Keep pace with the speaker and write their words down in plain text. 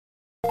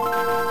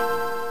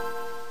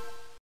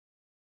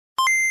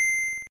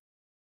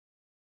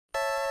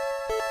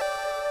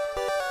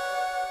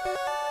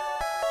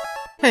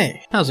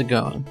Hey, how's it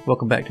going?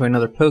 Welcome back to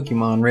another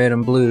Pokemon Red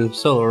and Blue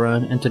solo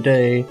run, and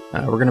today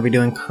we're going to be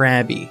doing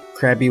Krabby.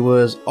 Krabby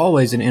was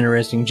always an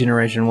interesting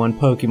Generation 1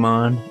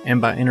 Pokemon, and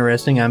by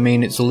interesting I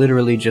mean it's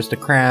literally just a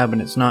crab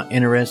and it's not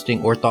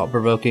interesting or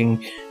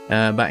thought-provoking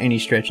by any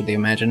stretch of the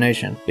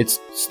imagination. Its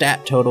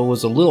stat total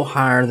was a little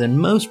higher than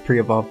most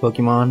pre-evolved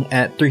Pokemon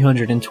at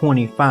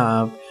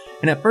 325,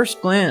 and at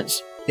first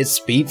glance its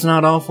speed's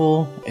not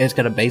awful. It's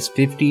got a base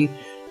 50,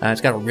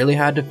 it's got a really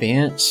high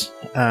defense,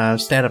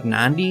 stat of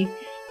 90,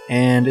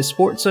 and it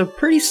sports a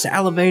pretty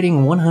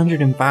salivating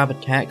 105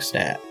 attack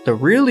stat. The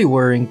really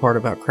worrying part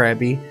about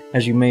Krabby,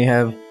 as you may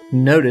have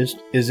noticed,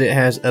 is it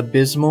has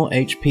abysmal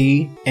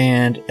HP,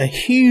 and a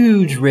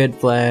huge red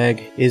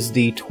flag is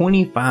the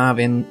 25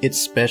 in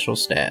its special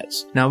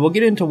stats. Now we'll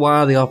get into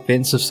why the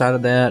offensive side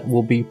of that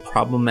will be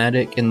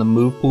problematic in the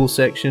move pool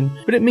section,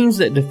 but it means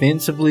that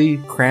defensively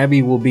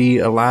Krabby will be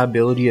a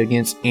liability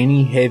against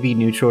any heavy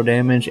neutral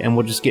damage and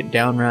will just get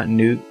downright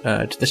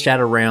nuke to the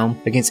Shadow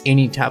Realm against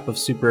any type of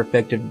super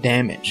effective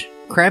damage.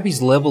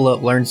 Krabby's level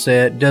up learn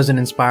set doesn't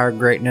inspire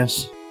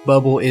greatness.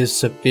 Bubble is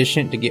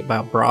sufficient to get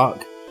by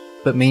Brock,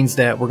 but means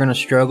that we're going to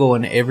struggle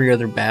in every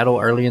other battle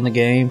early in the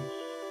game.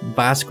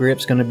 Vice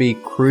Grip's going to be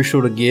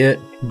crucial to get,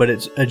 but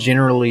it's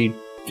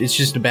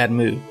just a bad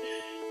move.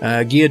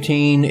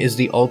 Guillotine is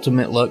the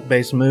ultimate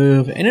luck-based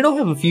move, and it'll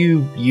have a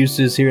few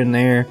uses here and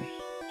there.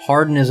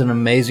 Harden is an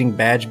amazing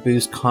badge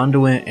boost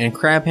conduit, and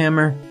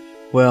Crabhammer,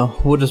 well,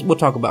 we'll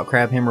talk about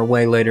Crabhammer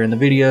way later in the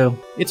video.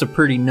 It's a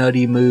pretty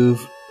nutty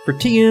move. For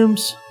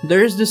TMs,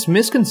 there's this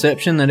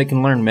misconception that it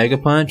can learn Mega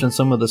Punch on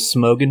some of the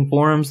Smogon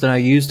forums that I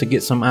use to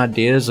get some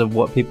ideas of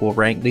what people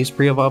rank these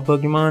pre-evolved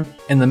Pokemon,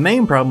 and the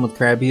main problem with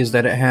Krabby is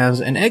that it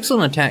has an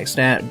excellent attack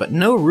stat but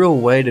no real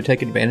way to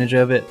take advantage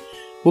of it.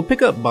 We'll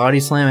pick up Body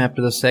Slam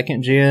after the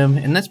second gym,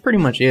 and that's pretty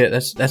much it.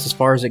 That's as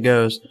far as it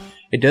goes.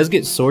 It does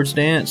get Swords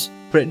Dance,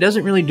 but it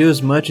doesn't really do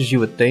as much as you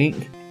would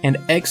think. And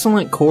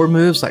excellent core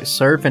moves like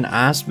Surf and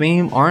Ice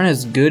Beam aren't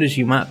as good as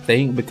you might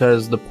think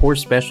because the poor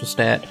special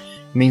stat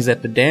means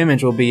that the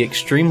damage will be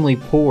extremely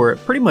poor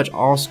at pretty much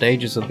all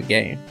stages of the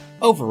game.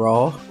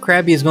 Overall,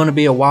 Krabby is going to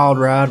be a wild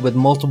ride with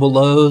multiple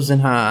lows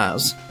and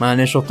highs. My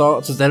initial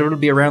thoughts is that it'll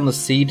be around the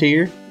C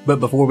tier, but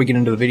before we get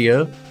into the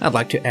video, I'd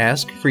like to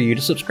ask for you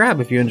to subscribe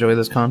if you enjoy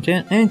this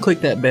content and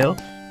click that bell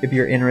if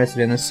you're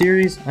interested in this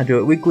series. I do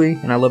it weekly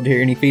and I love to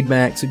hear any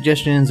feedback,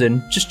 suggestions,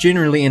 and just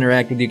generally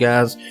interact with you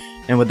guys.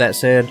 And with that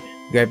said,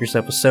 grab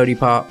yourself a sody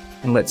pop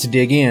and let's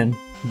dig in.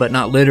 But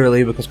not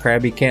literally, because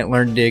Krabby can't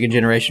learn to dig in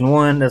Generation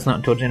 1, that's not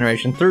until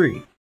Generation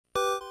 3.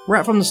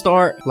 Right from the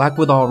start, like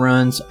with all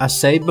runs, I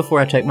save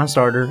before I take my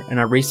starter, and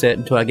I reset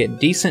until I get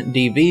decent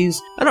DVs.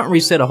 I don't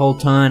reset a whole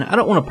ton, I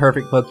don't want a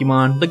perfect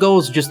Pokemon, the goal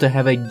is just to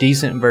have a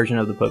decent version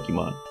of the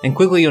Pokemon. And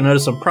quickly you'll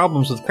notice some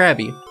problems with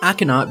Krabby. I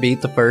cannot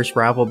beat the first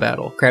rival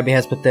battle. Krabby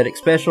has pathetic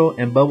special,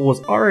 and Bubble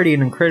was already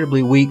an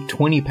incredibly weak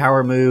 20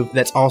 power move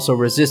that's also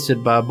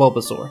resisted by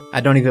Bulbasaur.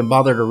 I don't even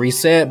bother to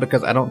reset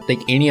because I don't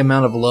think any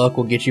amount of luck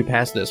will get you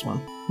past this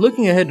one.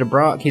 Looking ahead to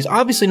Brock, he's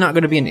obviously not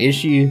going to be an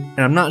issue, and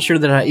I'm not sure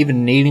that I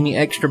even need any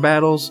extra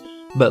battles,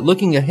 but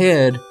looking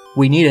ahead,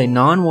 we need a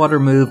non-water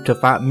move to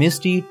fight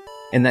Misty,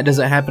 and that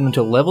doesn't happen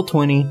until level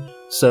 20,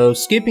 so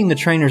skipping the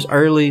trainers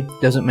early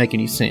doesn't make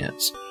any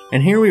sense.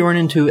 And here we run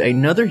into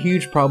another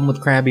huge problem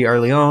with Krabby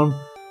early on.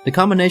 The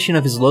combination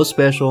of his low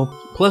special,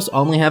 plus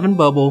only having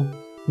Bubble,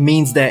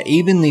 means that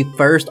even the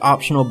first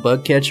optional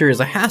bug catcher is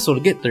a hassle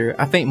to get through.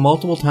 I faint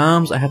multiple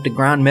times, I have to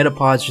grind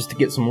Metapods just to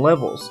get some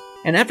levels.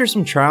 And after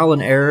some trial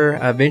and error,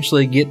 I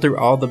eventually get through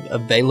all the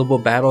available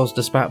battles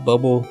despite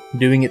Bubble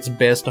doing its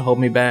best to hold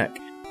me back.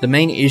 The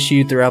main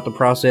issue throughout the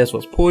process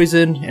was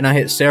poison, and I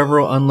hit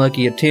several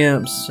unlucky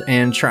attempts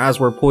and tries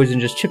where poison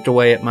just chipped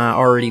away at my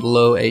already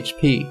low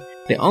HP.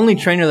 The only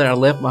trainer that I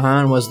left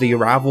behind was the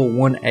rival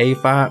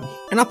 1A fight,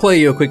 and I'll play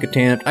you a quick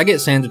attempt. I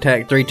get Sands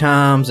attacked 3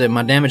 times and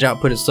my damage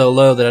output is so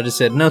low that I just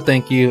said no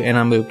thank you and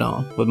I moved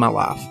on with my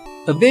life.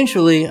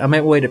 Eventually, I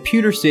made my way to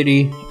Pewter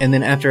City, and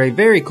then after a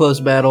very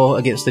close battle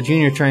against the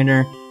junior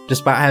trainer,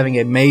 despite having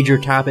a major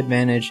type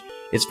advantage,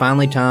 it's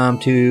finally time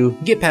to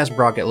get past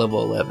Brock at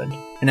level 11.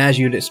 And as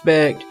you'd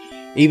expect,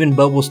 even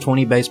Bubble's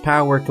 20 base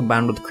power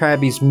combined with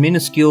Krabby's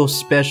minuscule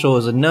special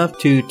is enough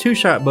to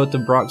two-shot both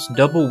of Brock's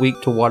double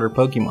weak to water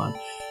Pokemon.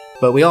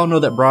 But we all know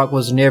that Brock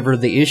was never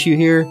the issue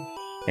here,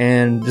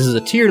 and this is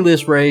a tier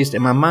list raised,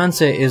 and my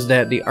mindset is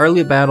that the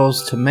early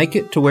battles to make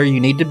it to where you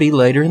need to be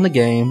later in the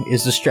game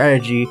is the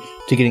strategy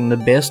to getting the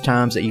best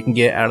times that you can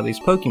get out of these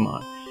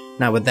Pokemon.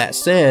 Now with that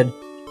said,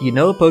 you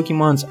know a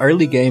Pokemon's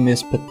early game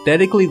is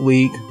pathetically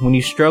weak when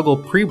you struggle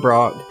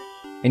pre-Brock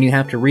and you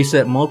have to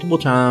reset multiple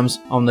times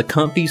on the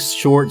comfy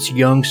shorts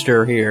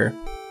youngster here.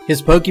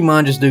 His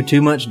Pokemon just do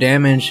too much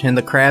damage, and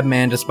the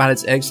Crabman, despite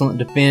its excellent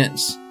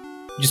defense,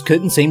 just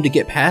couldn't seem to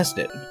get past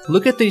it.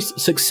 Look at this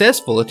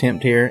successful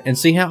attempt here and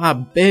see how I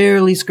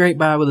barely scraped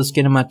by with the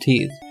skin of my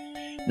teeth.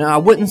 Now, I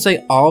wouldn't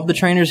say all of the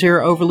trainers here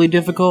are overly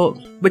difficult,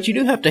 but you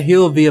do have to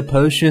heal via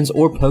potions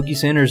or Poke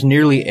Centers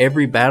nearly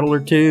every battle or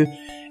two,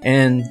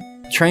 and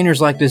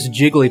trainers like this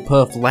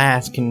Jigglypuff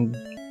last can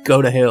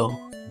go to hell.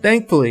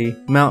 Thankfully,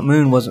 Mount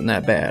Moon wasn't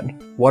that bad.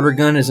 Water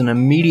Gun is an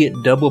immediate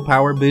double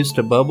power boost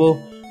to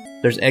Bubble.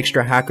 There's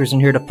extra hackers in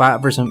here to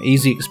fight for some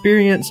easy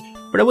experience,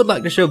 but I would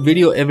like to show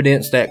video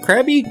evidence that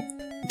Krabby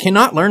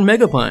cannot learn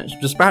Mega Punch,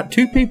 despite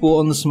 2 people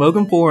on the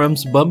Smokin'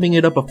 forums bumping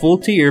it up a full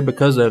tier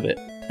because of it.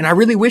 And I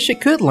really wish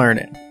it could learn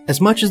it, as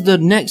much as the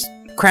next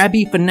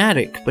Krabby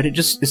fanatic, but it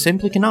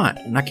simply cannot,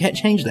 and I can't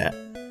change that.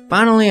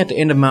 Finally, at the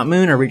end of Mount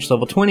Moon, I reached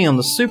level 20 on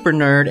the Super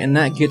Nerd, and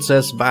that gets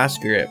us Vice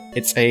Grip.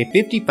 It's a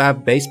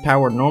 55 base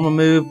power normal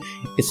move.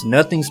 It's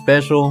nothing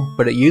special,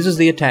 but it uses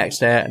the attack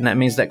stat, and that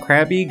means that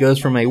Krabby goes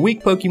from a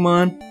weak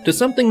Pokemon to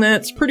something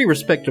that's pretty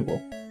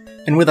respectable.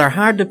 And with our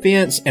higher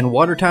defense and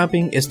water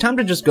typing, it's time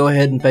to just go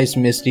ahead and face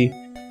Misty.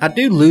 I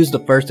do lose the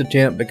first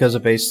attempt because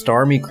of a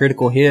Starmie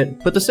critical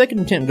hit, but the second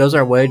attempt goes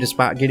our way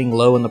despite getting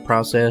low in the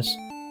process.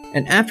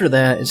 And after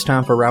that, it's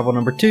time for rival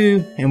number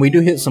 2, and we do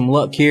hit some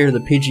luck here. The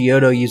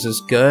Pidgeotto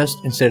uses Gust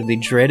instead of the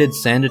dreaded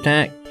Sand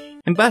Attack,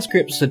 and Vice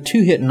Grip is a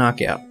 2-hit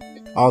knockout.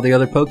 All the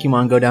other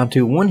Pokemon go down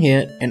to 1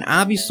 hit, and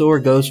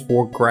Ivysaur goes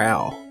for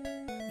Growl.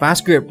 Vice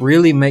Grip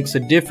really makes a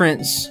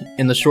difference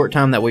in the short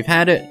time that we've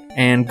had it,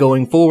 and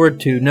going forward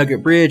to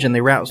Nugget Bridge and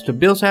the routes to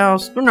Bill's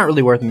house, they're not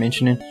really worth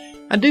mentioning.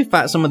 I do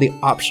fight some of the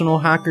optional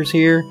hackers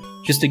here,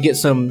 just to get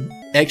some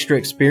extra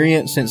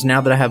experience since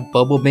now that I have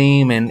Bubble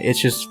Beam and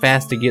it's just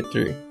fast to get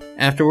through.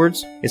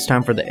 Afterwards, it's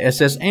time for the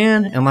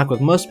SSN, and like with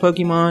most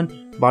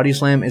Pokemon, Body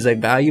Slam is a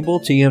valuable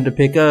TM to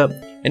pick up,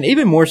 and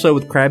even more so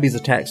with Krabby's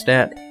attack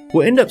stat,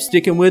 we'll end up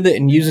sticking with it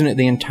and using it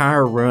the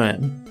entire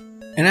run.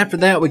 And after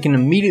that, we can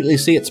immediately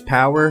see its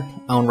power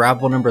on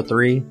rival number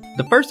 3.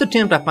 The first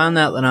attempt, I find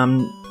out that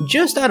I'm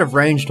just out of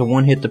range to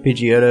 1-hit the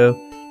Pidgeotto.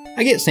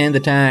 I get Sand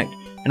Attacked,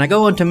 and I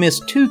go on to miss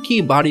 2 key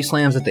Body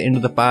Slams at the end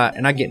of the fight,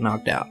 and I get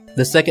knocked out.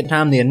 The second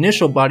time, the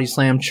initial Body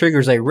Slam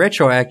triggers a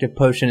retroactive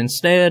potion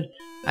instead.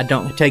 I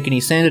don't take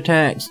any Sand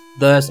Attacks,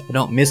 thus I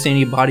don't miss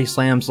any Body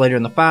Slams later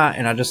in the fight,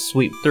 and I just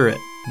sweep through it.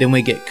 Then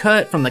we get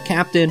cut from the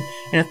captain,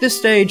 and at this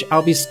stage,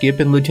 I'll be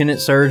skipping Lieutenant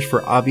Surge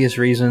for obvious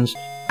reasons.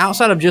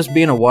 Outside of just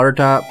being a water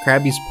type,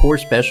 Krabby's poor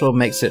special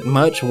makes it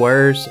much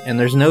worse, and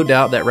there's no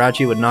doubt that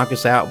Raichu would knock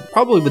us out,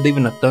 probably with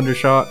even a Thunder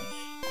Shock.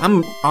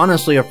 I'm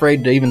honestly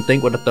afraid to even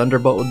think what a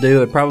Thunderbolt would do.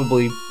 It'd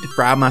probably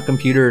fry my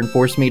computer and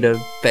force me to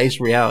face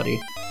reality.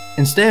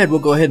 Instead, we'll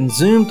go ahead and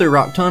zoom through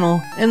Rock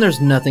Tunnel, and there's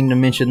nothing to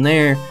mention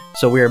there,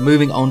 so we are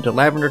moving on to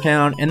Lavender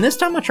Town, and this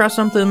time I try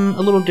something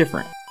a little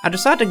different. I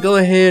decide to go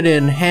ahead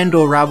and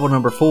handle rival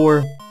number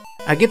 4.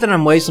 I get that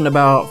I'm wasting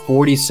about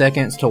 40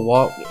 seconds to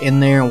walk in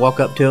there and walk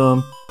up to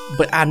him,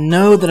 but I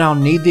know that I'll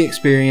need the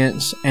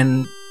experience,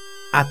 and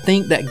I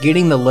think that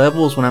getting the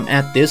levels when I'm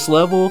at this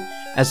level,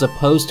 as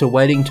opposed to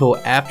waiting till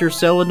after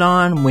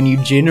Celadon, when you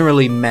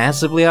generally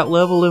massively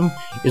outlevel him,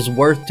 is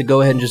worth to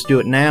go ahead and just do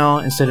it now,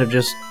 instead of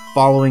just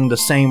following the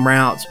same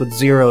routes with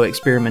 0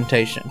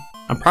 experimentation.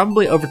 I'm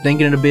probably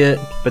overthinking it a bit,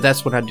 but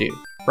that's what I do.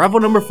 Rival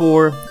number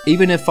 4,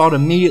 even if fought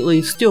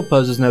immediately, still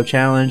poses no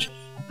challenge.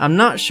 I'm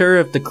not sure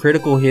if the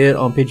critical hit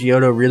on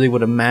Pidgeotto really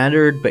would have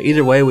mattered, but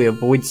either way we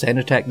avoid Sand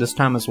Attack this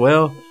time as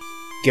well.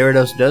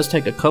 Gyarados does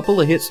take a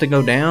couple of hits to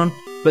go down,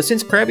 but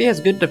since Krabby has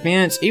good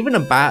defense, even a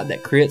bite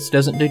that crits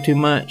doesn't do too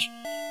much.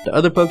 The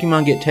other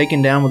Pokemon get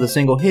taken down with a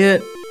single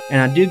hit, and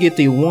I do get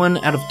the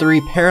 1 out of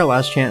 3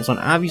 paralyzed chance on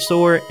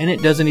Ivysaur, and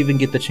it doesn't even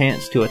get the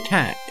chance to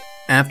attack.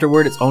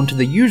 Afterward, it's on to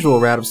the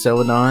usual route of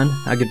Celadon.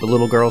 I get the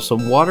little girl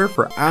some water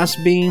for Ice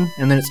Beam,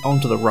 and then it's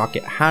on to the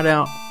Rocket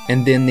Hideout.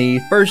 And then the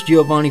first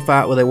Giovanni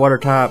fight with a water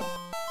type,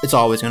 it's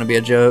always going to be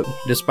a joke.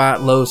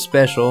 Despite low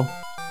special,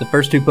 the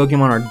first 2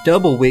 Pokemon are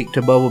double weak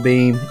to Bubble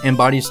Beam, and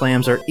Body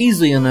Slams are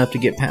easily enough to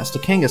get past the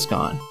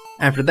Kangaskhan.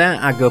 After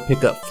that, I go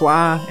pick up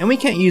Fly, and we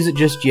can't use it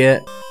just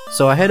yet,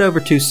 so I head over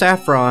to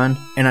Saffron,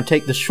 and I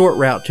take the short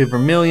route to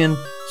Vermilion,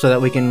 so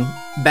that we can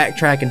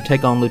backtrack and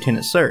take on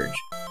Lieutenant Surge.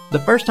 The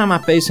first time I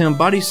face him,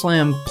 Body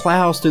Slam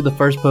plows through the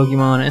first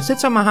Pokemon, and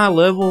since I'm a high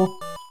level,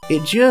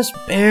 it just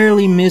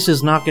barely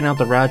misses knocking out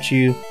the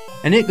Raichu,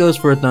 and it goes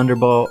for a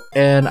Thunderbolt,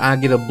 and I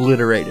get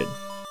obliterated.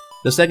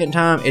 The second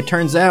time, it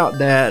turns out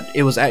that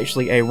it was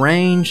actually a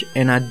range,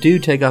 and I do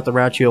take out the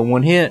Raichu in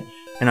 1 hit,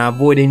 and I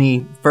avoid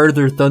any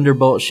further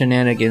Thunderbolt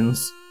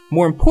shenanigans.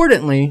 More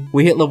importantly,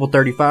 we hit level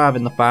 35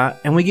 in the fight,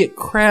 and we get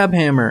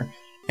Crabhammer,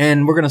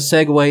 and we're going to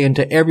segue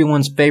into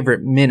everyone's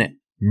favorite minute.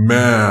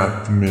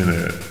 Math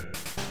Minute.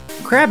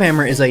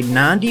 Crabhammer is a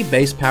 90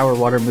 base power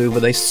water move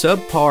with a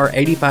subpar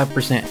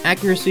 85%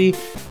 accuracy,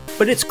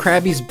 but it's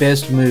Krabby's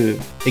best move.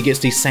 It gets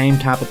the same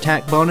type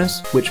attack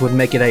bonus, which would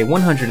make it a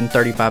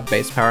 135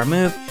 base power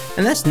move,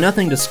 and that's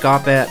nothing to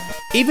scoff at,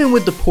 even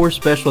with the poor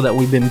special that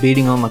we've been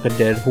beating on like a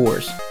dead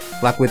horse.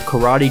 Like with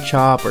Karate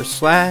Chop or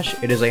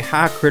Slash, it is a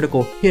high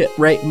critical hit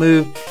rate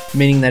move,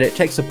 meaning that it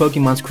takes a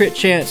Pokemon's crit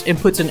chance and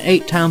puts an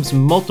 8 times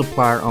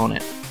multiplier on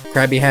it.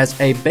 Krabby has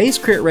a base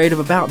crit rate of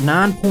about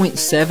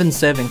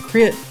 9.77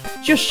 crit,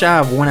 just shy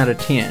of 1 out of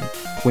 10.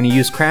 When you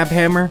use Crab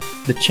Hammer,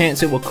 the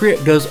chance it will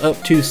crit goes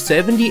up to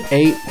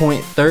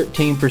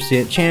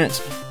 78.13% chance,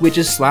 which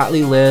is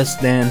slightly less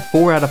than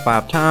 4 out of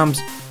 5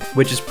 times,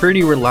 which is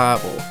pretty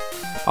reliable.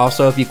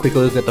 Also, if you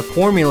quickly look at the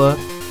formula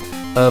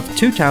of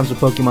 2 times the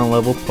Pokemon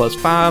level plus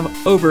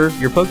 5 over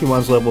your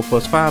Pokemon's level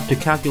plus 5 to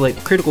calculate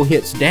the critical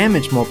hits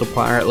damage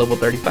multiplier at level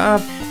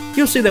 35,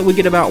 you'll see that we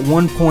get about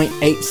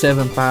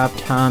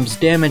 1.875 times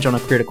damage on a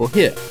critical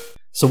hit.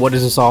 So what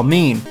does this all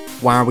mean?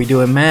 Why are we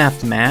doing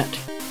math, Matt?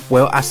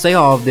 Well, I say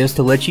all of this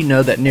to let you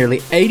know that nearly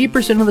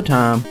 80% of the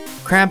time,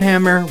 Crab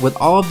Hammer, with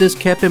all of this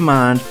kept in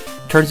mind,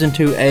 turns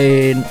into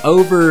an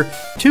over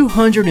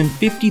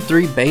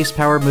 253 base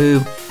power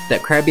move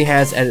that Krabby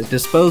has at its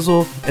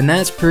disposal, and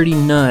that's pretty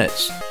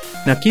nuts.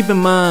 Now keep in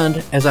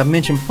mind, as I've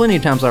mentioned plenty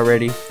of times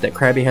already, that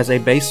Krabby has a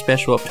base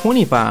special of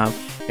 25,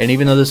 and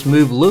even though this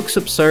move looks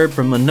absurd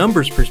from a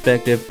numbers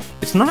perspective,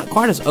 it's not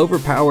quite as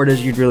overpowered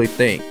as you'd really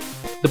think.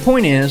 The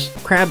point is,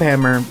 Crab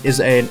Hammer is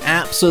an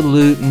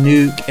absolute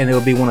nuke, and it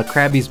will be one of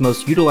Krabby's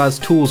most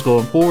utilized tools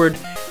going forward.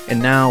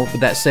 And now, with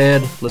that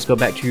said, let's go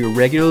back to your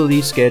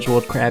regularly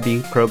scheduled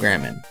Krabby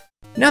programming.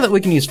 Now that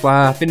we can use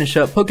Fly, I finish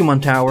up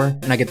Pokemon Tower,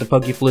 and I get the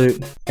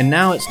Pokeflute, and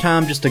now it's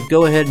time just to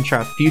go ahead and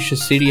try Fuchsia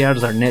City out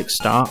as our next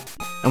stop.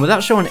 And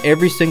without showing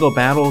every single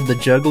battle, the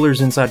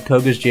jugglers inside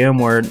Koga's gym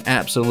were an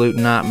absolute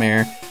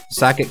nightmare.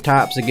 Psychic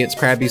types against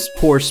Krabby's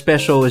poor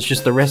special is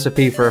just the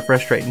recipe for a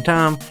frustrating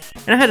time,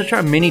 and I had to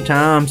try many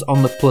times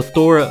on the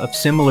plethora of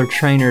similar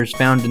trainers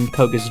found in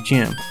Koga's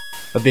gym.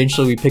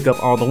 Eventually we pick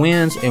up all the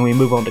wins and we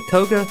move on to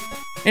Koga,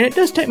 and it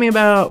does take me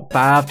about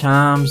 5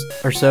 times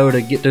or so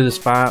to get through this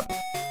fight.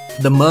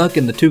 The muck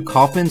and the 2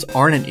 coffins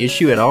aren't an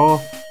issue at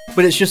all,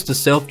 but it's just the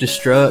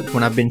self-destruct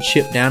when I've been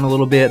chipped down a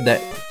little bit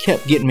that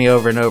kept getting me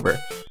over and over.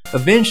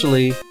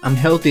 Eventually, I'm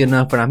healthy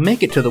enough when I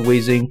make it to the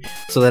Wheezing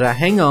so that I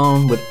hang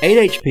on with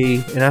 8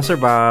 HP and I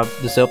survive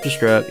the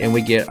self-destruct and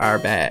we get our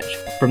badge.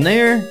 From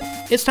there,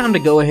 it's time to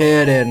go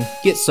ahead and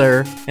get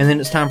Sir, and then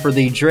it's time for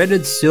the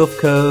dreaded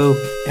Silphco,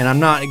 and I'm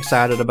not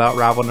excited about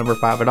rival number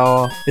 5 at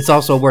all. It's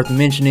also worth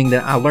mentioning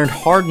that I learned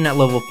Harden at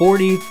level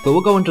 40, but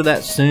we'll go into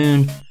that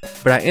soon.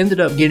 But I ended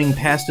up getting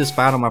past this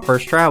fight on my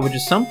first try, which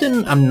is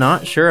something I'm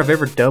not sure I've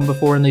ever done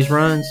before in these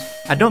runs.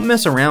 I don't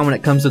mess around when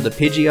it comes to the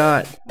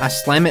Pidgeot. I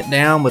slam it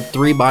down with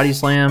 3 body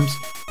slams,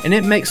 and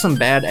it makes some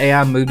bad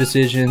AI move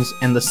decisions,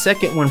 and the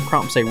second one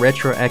prompts a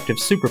retroactive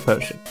super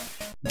potion.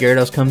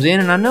 Gyarados comes in,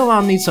 and I know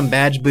I'll need some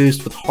badge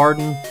boost with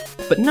Harden,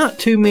 but not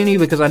too many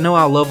because I know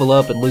I'll level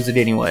up and lose it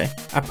anyway.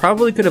 I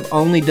probably could have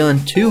only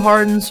done 2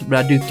 Hardens,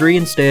 but I do 3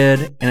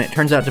 instead, and it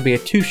turns out to be a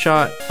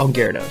 2-shot on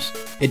Gyarados.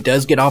 It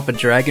does get off a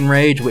Dragon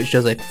Rage, which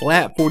does a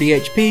flat 40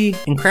 HP,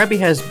 and Krabby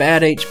has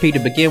bad HP to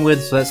begin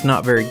with, so that's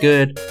not very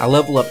good. I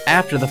level up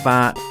after the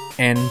fight,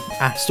 and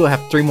I still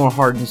have 3 more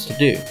Hardens to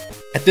do.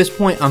 At this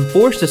point, I'm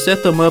forced to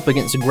set them up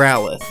against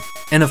Growlithe.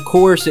 And of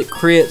course, it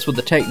crits with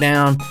the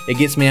takedown. It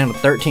gets me down to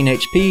 13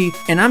 HP,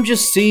 and I'm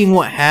just seeing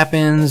what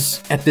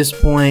happens at this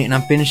point, and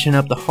I'm finishing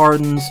up the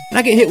Hardens, and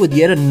I get hit with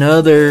yet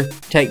another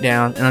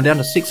takedown, and I'm down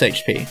to 6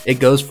 HP.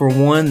 It goes for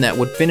one that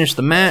would finish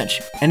the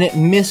match, and it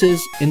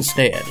misses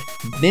instead.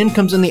 Then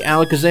comes in the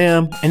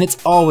Alakazam, and it's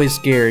always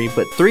scary,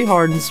 but 3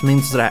 Hardens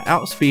means that I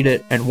outspeed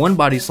it, and 1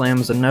 Body Slam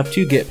is enough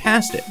to get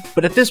past it.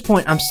 But at this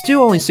point, I'm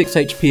still only 6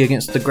 HP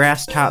against the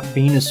Grass-type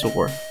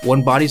Venusaur.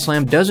 1 Body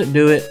Slam doesn't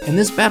do it, and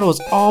this battle is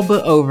all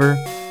but over,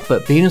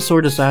 but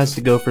Venusaur decides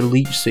to go for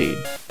Leech Seed.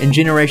 In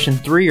Generation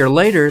 3 or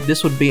later,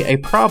 this would be a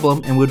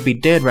problem and would be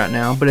dead right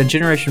now, but in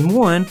Generation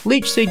 1,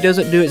 Leech Seed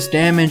doesn't do its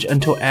damage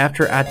until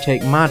after I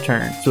take my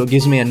turn, so it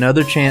gives me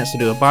another chance to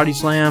do a Body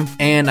Slam,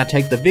 and I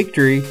take the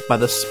victory by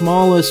the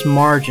smallest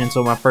margins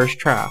on my first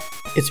try.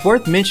 It's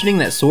worth mentioning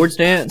that Swords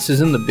Dance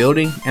is in the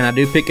building, and I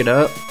do pick it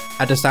up.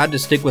 I decided to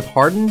stick with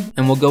Harden,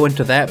 and we'll go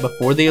into that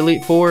before the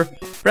Elite Four,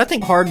 but I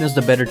think Harden is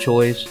the better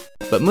choice.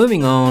 But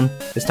moving on,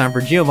 it's time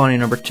for Giovanni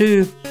number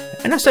 2,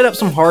 and I set up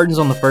some Hardens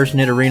on the first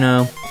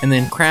Nidorino, and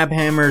then Crab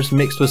Hammers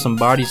mixed with some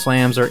Body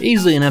Slams are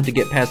easily enough to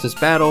get past this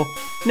battle,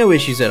 no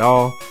issues at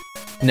all.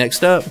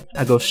 Next up,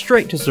 I go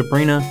straight to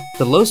Sabrina.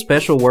 The low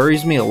special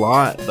worries me a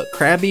lot, but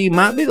Krabby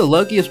might be the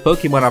luckiest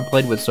Pokemon I've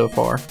played with so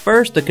far.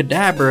 First, the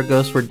Kadabra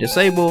goes for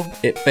Disable,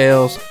 it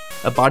fails.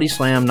 A Body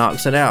Slam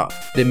knocks it out.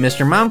 Then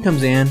Mr. Mime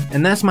comes in,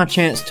 and that's my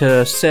chance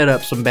to set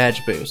up some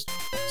badge boost.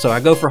 So I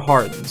go for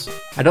Hardens.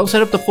 I don't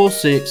set up the full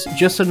 6,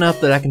 just enough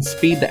that I can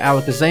speed the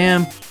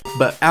Alakazam,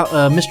 but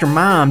Mr.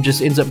 Mime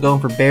just ends up going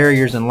for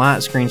barriers and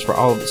light screens for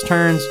all of his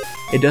turns.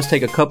 It does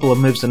take a couple of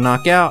moves to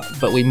knock out,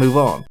 but we move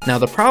on. Now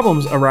the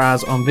problems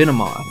arise on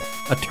Venomoth.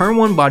 A turn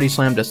 1 Body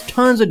Slam does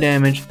tons of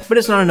damage, but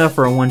it's not enough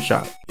for a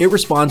one-shot. It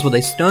responds with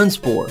a Stun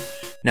Spore.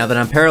 Now that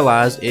I'm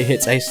paralyzed, it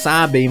hits a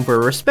Psybeam for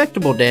a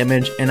respectable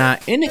damage, and I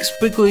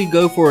inexplicably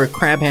go for a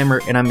Crab Hammer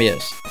and I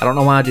miss. I don't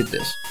know why I did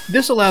this.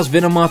 This allows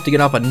Venomoth to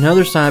get off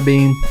another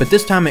Psybeam, but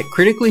this time it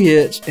critically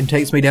hits and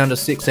takes me down to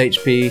 6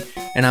 HP,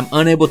 and I'm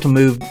unable to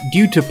move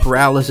due to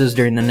paralysis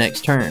during the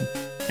next turn.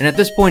 and at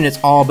this point it's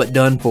all but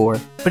done for.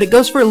 But it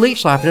goes for a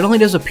leech life, and it only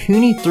does a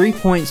puny 3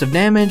 points of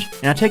damage,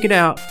 and I take it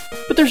out.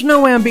 But there's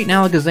no way I'm beating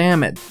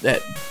Alakazam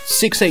at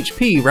 6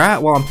 HP, right,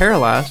 while I'm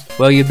paralyzed?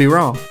 Well, you'd be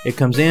wrong. It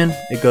comes in,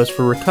 it goes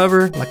for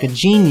recover like a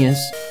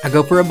genius, I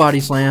go for a body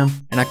slam,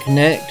 and I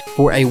connect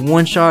for a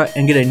one-shot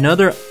and get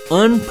another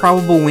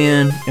improbable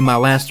win in my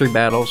last 3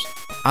 battles.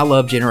 I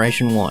love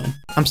Generation 1.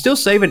 I'm still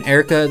saving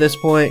Erica at this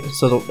point,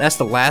 so that's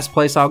the last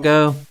place I'll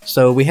go.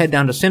 So we head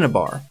down to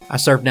Cinnabar. I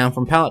surf down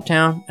from Pallet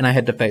Town, and I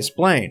head to face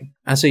Blaine.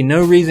 I see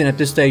no reason at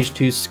this stage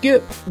to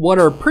skip what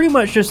are pretty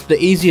much just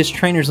the easiest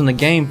trainers in the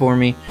game for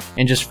me,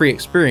 and just free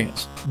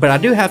experience. But I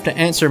do have to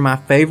answer my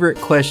favorite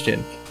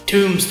question,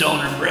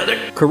 Tombstoner, brother,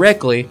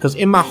 correctly, because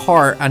in my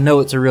heart I know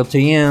it's a real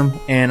TM,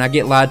 and I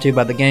get lied to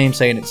by the game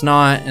saying it's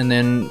not, and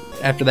then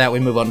after that we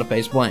move on to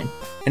face Blaine.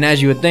 And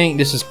as you would think,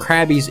 this is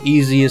Krabby's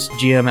easiest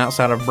gym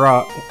outside of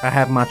Brock. I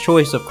have my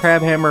choice of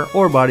Crab Hammer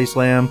or Body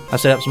Slam. I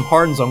set up some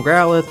Hardens on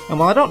Growlithe, and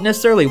while I don't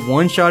necessarily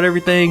one-shot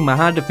everything, my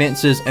high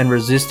defenses and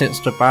resistance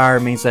to fire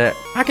means that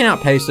I can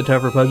outpace the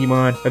tougher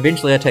Pokemon.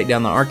 Eventually I take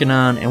down the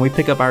Arcanine, and we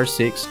pick up our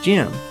 6th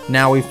gym.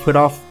 Now we've put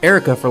off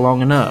Erica for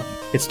long enough.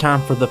 It's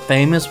time for the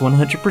famous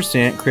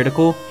 100%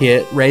 critical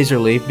hit Razor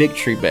Leaf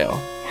Victory Bell.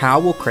 How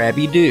will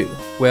Krabby do?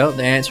 Well,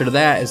 the answer to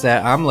that is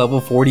that I'm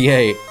level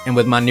 48, and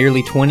with my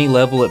nearly 20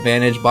 level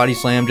advantage, Body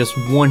Slam just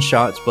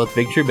one-shots both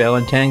Victory Bell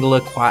and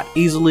Tangela quite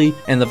easily,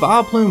 and the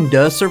Vileplume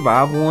does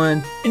survive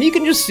one. And you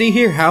can just see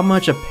here how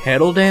much a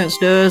Petal Dance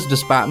does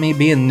despite me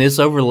being this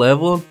over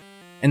leveled,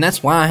 and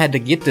that's why I had to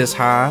get this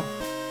high.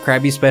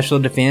 Krabby's special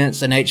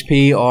defense and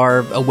HP are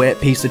a wet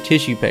piece of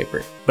tissue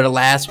paper, but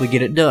alas, we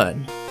get it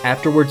done.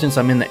 Afterwards, since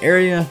I'm in the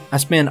area, I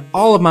spend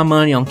all of my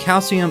money on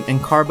Calcium and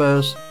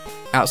Carbos.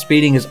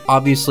 Outspeeding is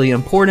obviously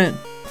important,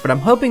 but I'm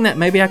hoping that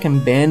maybe I can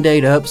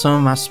band-aid up some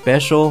of my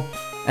special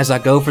as I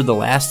go for the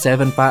last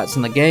 7 fights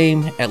in the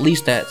game. At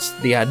least that's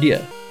the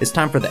idea. It's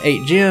time for the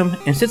 8th gym,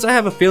 and since I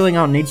have a feeling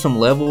I'll need some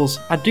levels,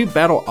 I do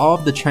battle all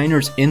of the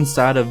trainers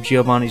inside of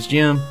Giovanni's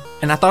gym,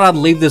 and I thought I'd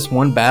leave this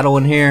one battle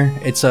in here.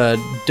 It's a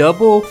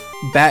double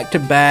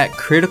back-to-back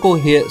critical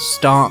hit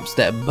stomps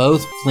that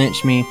both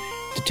flinch me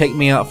to take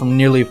me out from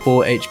nearly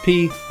full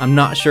HP. I'm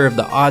not sure of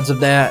the odds of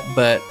that,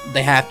 but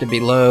they have to be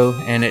low,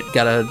 and it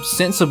got a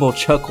sensible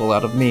chuckle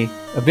out of me.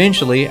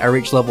 Eventually, I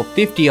reach level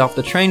 50 off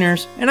the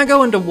trainers, and I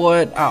go into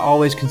what I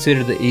always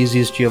consider the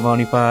easiest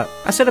Giovanni fight.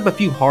 I set up a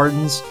few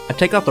Hardens, I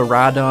take out the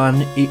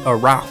Rhydon, or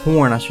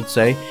Rhyhorn I should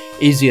say,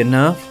 easy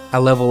enough. I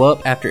level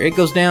up after it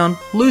goes down,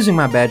 losing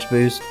my badge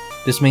boost.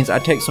 This means I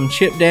take some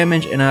chip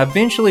damage, and I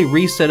eventually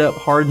reset up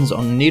Hardens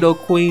on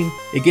Nidoqueen.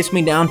 It gets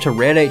me down to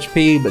red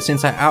HP, but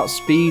since I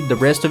outspeed the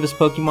rest of his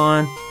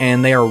Pokemon,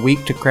 and they are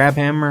weak to Crab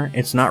Hammer,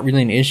 it's not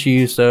really an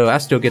issue, so I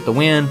still get the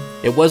win.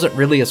 It wasn't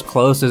really as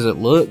close as it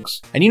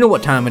looks. And you know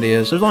what time it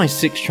is, there's only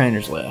 6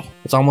 trainers left.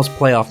 It's almost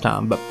playoff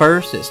time, but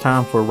first it's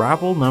time for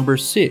rival number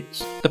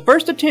 6. The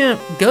first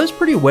attempt goes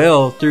pretty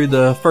well through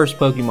the first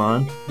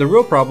Pokemon. The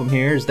real problem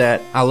here is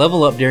that I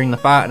level up during the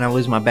fight and I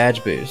lose my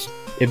badge boost.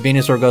 If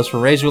Venusaur goes for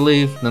Razor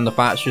Leaf, then the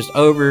fight's just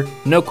over,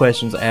 no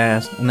questions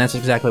asked, and that's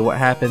exactly what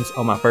happens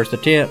on my first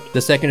attempt.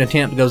 The second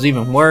attempt goes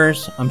even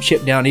worse, I'm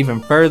chipped down even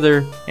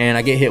further, and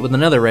I get hit with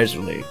another Razor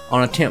Leaf.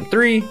 On attempt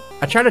 3,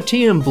 I try to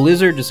TM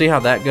Blizzard to see how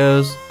that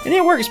goes, and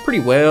it works pretty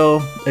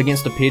well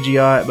against the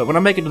Pidgeot, but when I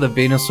make it to the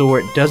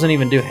Venusaur, it doesn't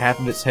even do half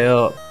of its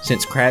health,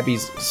 since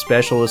Krabby's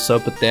special is so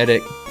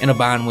pathetic, and a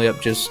Vine Whip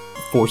just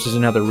forces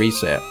another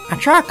reset. I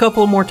try a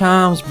couple more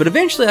times, but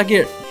eventually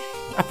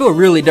I feel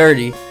really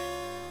dirty.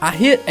 I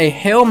hit a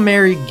Hail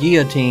Mary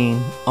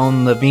guillotine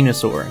on the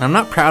Venusaur, and I'm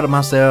not proud of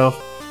myself,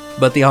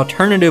 but the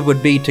alternative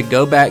would be to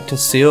go back to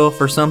Seal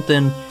for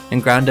something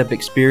and grind up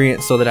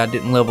experience so that I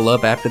didn't level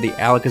up after the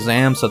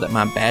Alakazam so that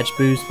my badge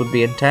boost would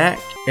be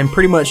intact, and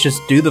pretty much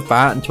just do the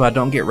fight until I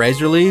don't get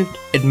Razor Leafed.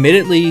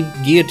 Admittedly,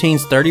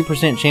 Guillotine's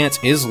 30% chance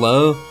is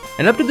low,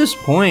 and up to this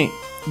point,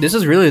 this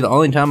is really the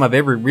only time I've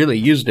ever really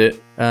used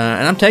it,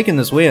 and I'm taking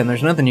this win,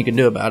 there's nothing you can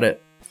do about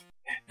it.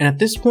 And at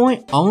this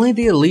point, only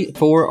the Elite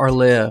Four are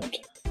left.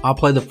 I'll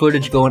play the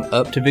footage going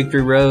up to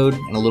Victory Road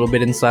and a little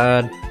bit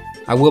inside.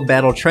 I will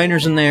battle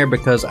trainers in there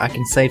because I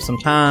can save some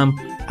time.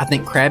 I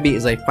think Krabby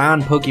is a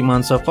fine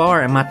Pokemon so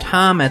far, and my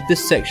time at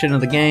this section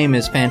of the game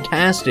is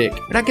fantastic.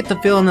 But I get the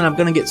feeling that I'm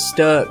going to get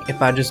stuck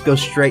if I just go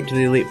straight to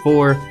the Elite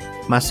Four.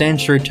 My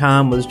Sandshrew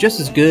time was just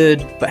as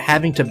good, but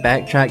having to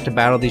backtrack to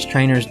battle these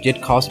trainers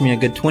did cost me a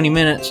good 20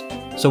 minutes,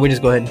 so we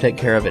just go ahead and take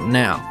care of it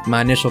now.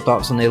 My initial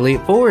thoughts on the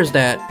Elite Four is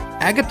that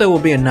Agatha will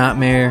be a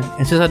nightmare,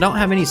 and since I don't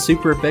have any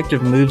super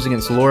effective moves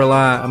against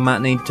Lorelei, I might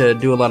need to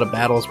do a lot of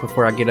battles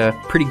before I get a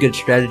pretty good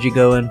strategy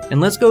going.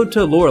 And let's go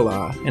to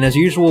Lorelei, and as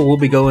usual we'll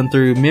be going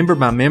through member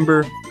by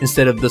member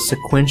instead of the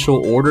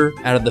sequential order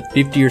out of the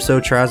 50 or so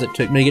tries it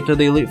took me to get to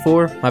the Elite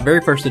Four. My very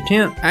first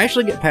attempt, I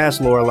actually get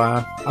past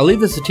Lorelei. I'll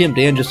leave this attempt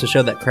in just to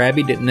show that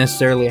Krabby didn't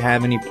necessarily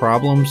have any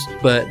problems,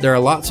 but there are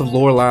lots of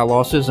Lorelei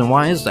losses, and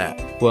why is that?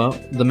 Well,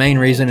 the main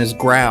reason is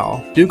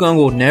Growl. Dugong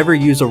will never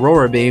use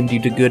Aurora Beam due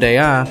to good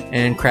AI,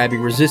 and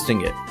Krabby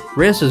resisting it.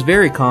 Rest is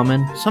very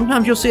common.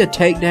 Sometimes you'll see a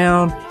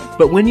takedown,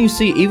 but when you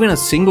see even a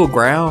single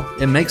growl,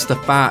 it makes the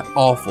fight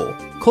awful.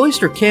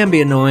 Cloyster can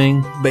be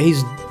annoying, but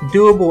he's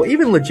doable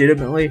even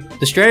legitimately.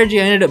 The strategy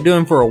I ended up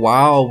doing for a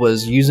while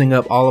was using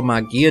up all of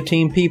my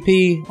guillotine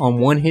PP on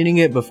one hitting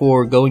it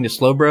before going to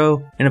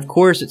slowbro, and of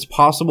course it's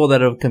possible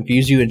that it'll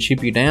confuse you and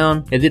chip you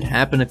down. It did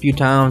happen a few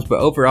times,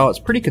 but overall it's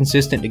pretty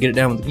consistent to get it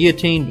down with the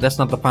guillotine, but that's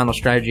not the final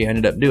strategy I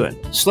ended up doing.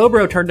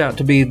 Slowbro turned out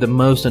to be the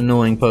most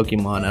annoying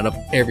Pokemon out of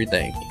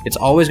everything. It's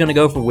always going to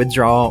go for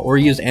withdrawal or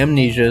use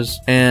amnesias,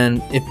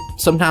 and if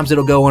sometimes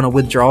it'll go on a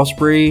withdrawal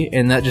spree,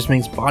 and that just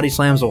means body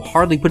slams will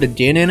hardly put a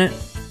dent in it,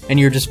 and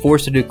you're just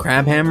forced to do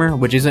Crab Hammer,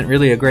 which isn't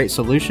really a great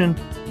solution.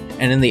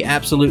 And in the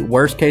absolute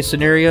worst case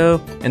scenario,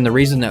 and the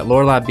reason that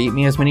Lorelei beat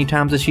me as many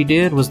times as she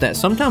did, was that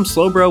sometimes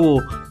Slowbro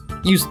will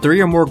use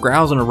 3 or more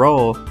growls in a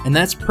row, and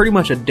that's pretty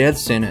much a death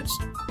sentence.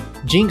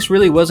 Jinx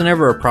really wasn't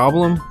ever a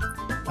problem.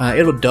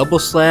 It'll double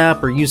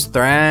slap or use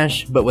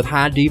Thrash, but with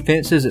high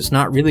defenses it's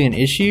not really an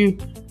issue.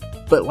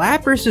 But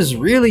Lapras is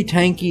really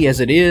tanky as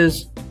it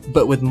is,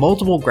 but with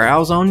multiple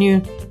growls on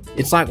you,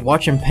 it's like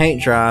watching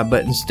paint dry,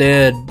 but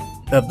instead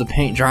of the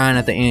paint drying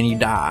at the end, you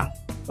die.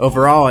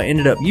 Overall, I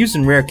ended up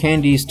using rare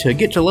candies to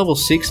get to level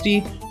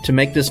 60 to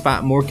make this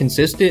fight more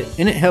consistent,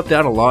 and it helped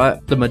out a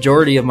lot. The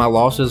majority of my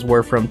losses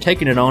were from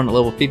taking it on at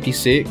level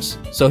 56.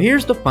 So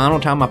here's the final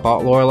time I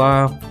fought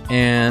Lorelei,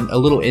 and a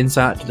little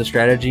insight to the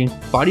strategy.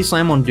 Body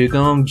Slam on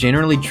Dugong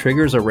generally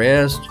triggers a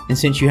rest, and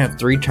since you have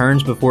 3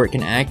 turns before it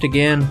can act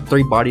again,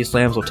 3 Body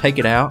Slams will take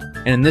it out.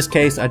 And in this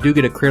case, I do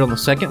get a crit on the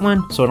second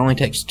one, so it only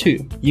takes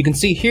 2. You can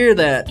see here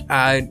that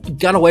I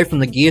got away from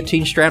the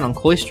guillotine strat on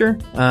Cloyster.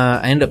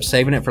 I end up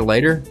saving it for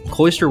later.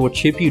 Cloyster will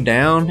chip you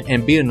down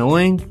and be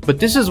annoying, but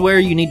this is where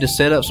you need to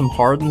set up some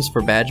hardens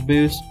for badge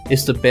boost.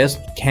 It's the best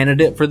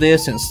candidate for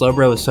this since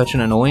Slowbro is such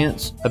an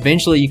annoyance.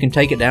 Eventually you can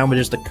take it down with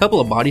just a couple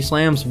of body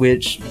slams,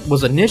 which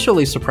was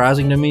initially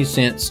surprising to me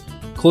since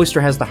Cloyster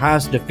has the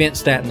highest defense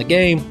stat in the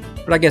game,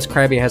 but I guess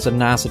Krabby has a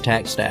nice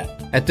attack stat.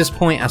 At this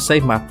point I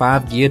saved my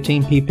 5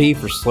 guillotine PP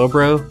for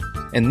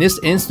Slowbro. In this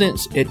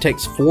instance it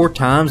takes 4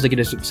 times to get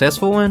a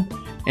successful one,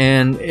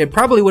 and it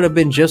probably would have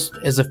been just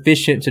as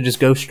efficient to just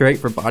go straight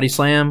for body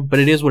slam, but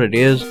it is what it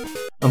is.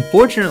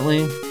 Unfortunately,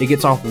 it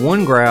gets off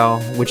 1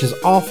 growl, which is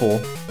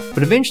awful,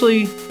 but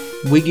eventually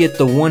we get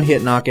the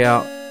 1-hit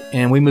knockout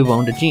and we move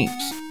on to Jinx.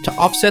 To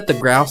offset the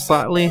growl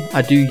slightly,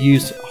 I do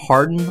use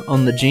Harden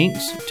on the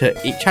Jinx to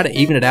try to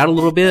even it out a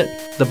little bit.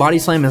 The body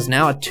slam is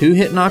now a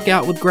 2-hit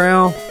knockout with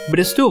growl, but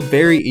it's still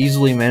very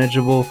easily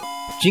manageable.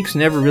 Jinx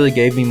never really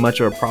gave me much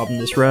of a problem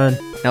this run.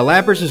 Now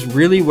Lapras is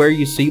really where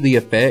you see the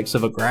effects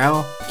of a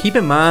growl. Keep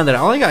in mind that I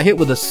only got hit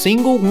with a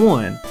single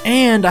one,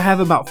 and I have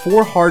about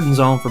 4 hardens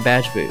on for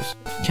badge boost.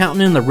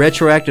 Counting in the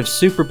retroactive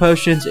super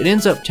potions, it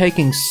ends up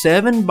taking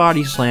 7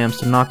 body slams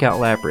to knock out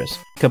Lapras.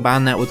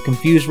 Combine that with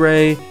Confuse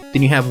Ray,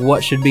 then you have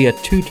what should be a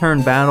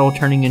 2-turn battle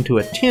turning into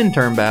a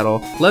 10-turn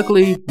battle.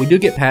 Luckily, we do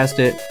get past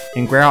it,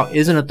 and growl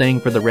isn't a thing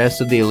for the rest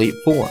of the Elite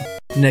 4.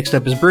 Next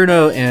up is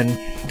Bruno, and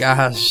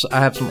guys, I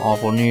have some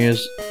awful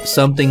news.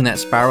 Something that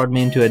spiraled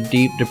me into a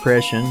deep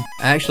depression.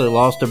 I actually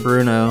lost to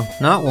Bruno,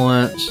 not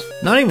once,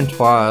 not even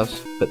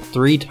twice, but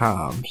 3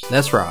 times.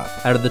 That's right.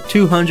 Out of the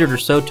 200 or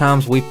so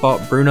times we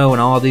fought Bruno in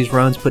all of these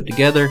runs put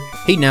together,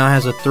 he now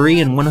has a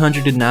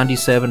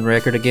 3-197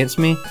 record against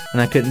me,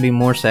 and I couldn't be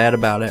more sad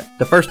about it.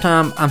 The first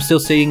time, I'm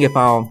still seeing if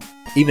I'll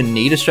even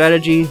need a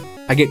strategy.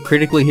 I get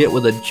critically hit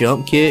with a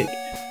jump kick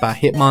by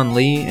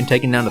Hitmonlee and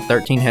taken down to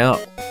 13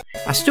 health.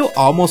 I still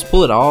almost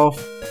pull it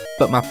off,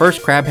 but my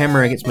first Crab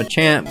Hammer against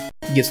Machamp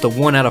gets the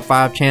 1 out of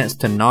 5 chance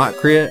to not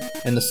crit,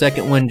 and the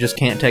second one just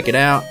can't take it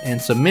out,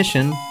 and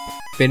submission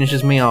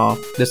finishes me off.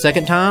 The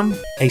second time,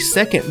 a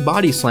second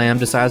body slam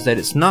decides that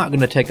it's not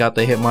going to take out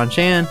the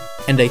Hitmonchan,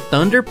 and a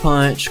Thunder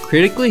Punch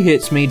critically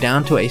hits me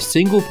down to a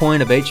single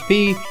point of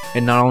HP,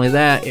 and not only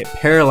that, it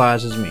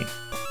paralyzes me.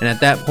 And at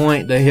that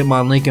point, the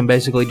Hitmonlee can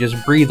basically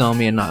just breathe on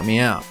me and knock me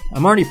out.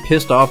 I'm already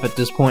pissed off at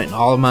this point in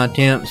all of my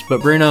attempts,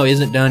 but Bruno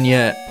isn't done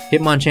yet.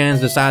 Hitmonchan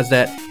decides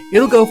that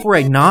it'll go for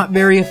a not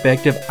very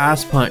effective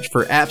Ice Punch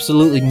for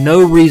absolutely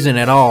no reason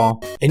at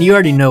all. And you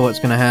already know what's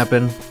going to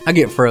happen. I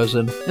get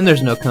frozen, and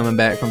there's no coming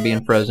back from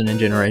being frozen in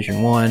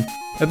Generation 1.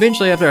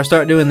 Eventually, after I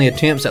start doing the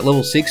attempts at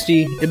level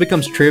 60, it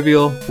becomes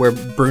trivial where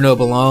Bruno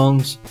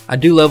belongs. I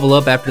do level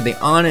up after the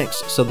Onix,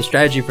 so the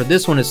strategy for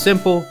this one is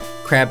simple.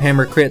 Crab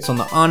Hammer crits on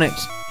the Onix,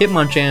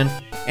 Hitmonchan,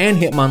 and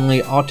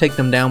Hitmonlee all take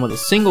them down with a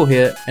single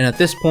hit, and at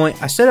this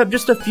point I set up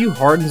just a few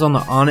hardens on the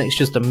Onix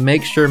just to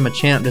make sure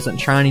Machamp doesn't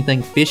try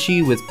anything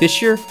fishy with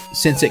Fissure,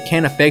 since it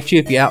can affect you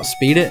if you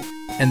outspeed it.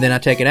 And then I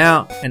take it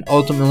out, and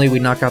ultimately we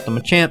knock out the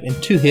Machamp in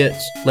 2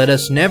 hits. Let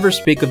us never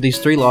speak of these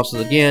 3 losses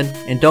again,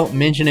 and don't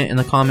mention it in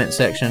the comment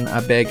section,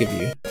 I beg of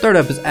you. Third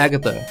up is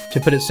Agatha. To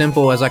put it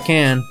simple as I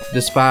can,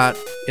 this fight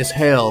is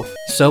hell.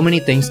 So many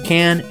things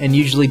can and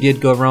usually did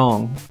go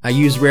wrong. I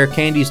used rare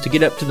candies to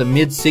get up to the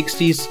mid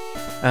 60s,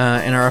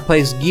 and I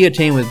replaced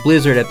Guillotine with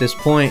Blizzard at this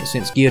point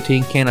since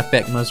Guillotine can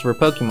affect most of her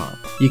Pokemon.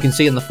 You can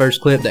see in the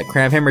first clip that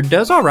Crabhammer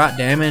does alright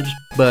damage,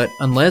 but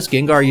unless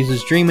Gengar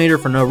uses Dream Eater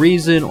for no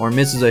reason or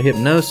misses a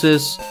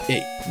Hypnosis,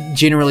 it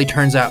generally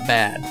turns out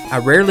bad. I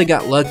rarely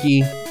got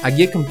lucky, I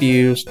get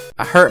confused,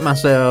 I hurt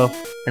myself,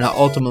 and I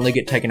ultimately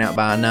get taken out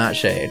by a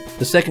Nightshade.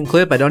 The second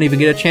clip, I don't even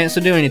get a chance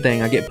to do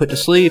anything. I get put to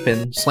sleep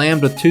and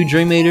slammed with 2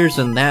 Dream Eaters,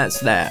 and that's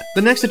that.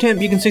 The next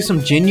attempt, you can see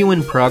some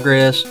genuine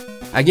progress.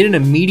 I get an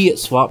immediate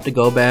swap to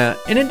Golbat,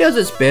 and it does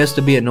its best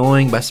to be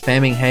annoying by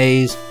spamming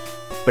Haze,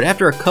 but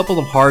after a couple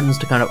of Hardens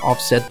to kind of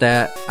offset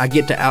that, I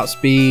get to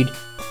outspeed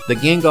the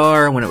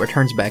Gengar. When it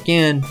returns back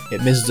in,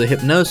 it misses a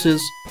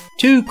Hypnosis,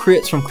 2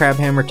 crits from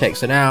Crabhammer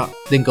takes it out,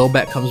 then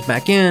Golbat comes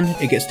back in,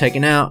 it gets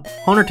taken out,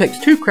 Haunter takes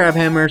 2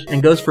 Crabhammers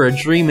and goes for a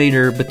Dream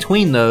Eater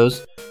between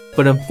those,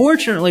 but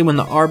unfortunately when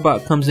the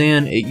Arbok comes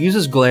in, it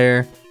uses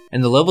Glare,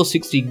 and the level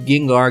 60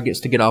 Gengar gets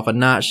to get off a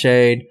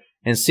Nightshade,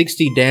 and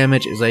 60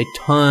 damage is a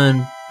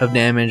ton of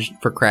damage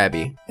for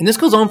Krabby. And this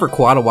goes on for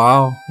quite a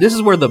while. This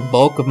is where the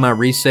bulk of my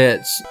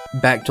resets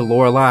back to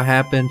Lorelei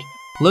happened.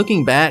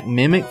 Looking back,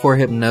 Mimic for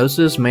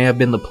Hypnosis may have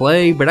been the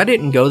play, but I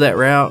didn't go that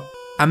route.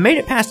 I made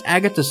it past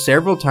Agatha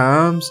several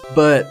times,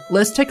 but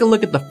let's take a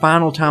look at the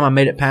final time I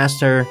made it past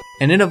her,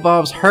 and it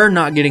involves her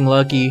not getting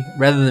lucky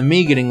rather than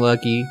me getting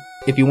lucky,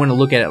 if you want to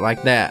look at it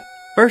like that.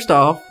 First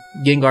off,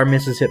 Gengar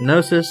misses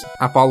Hypnosis.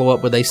 I follow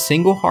up with a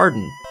single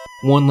Harden.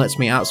 One lets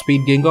me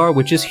outspeed Gengar,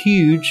 which is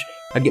huge.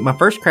 I get my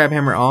first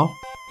Crabhammer off,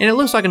 and it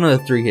looks like another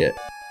 3 hit.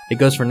 It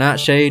goes for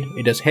Nightshade,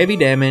 it does heavy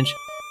damage,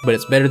 but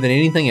it's better than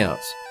anything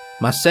else.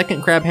 My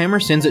second Crabhammer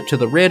sends it to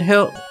the red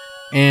health,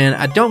 and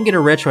I don't get a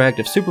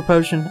retroactive Super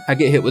Potion, I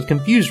get hit with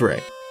Confuse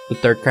Ray. The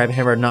third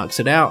Crabhammer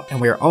knocks it out,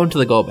 and we are on to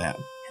the Golbat.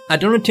 I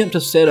don't attempt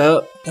to set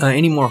up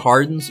any more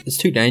Hardens, it's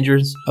too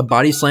dangerous. A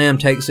Body Slam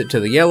takes it to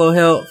the yellow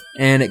health,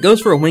 and it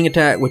goes for a Wing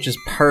Attack, which is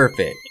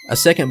perfect. A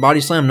second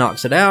Body Slam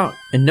knocks it out,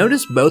 and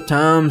notice both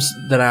times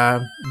that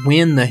I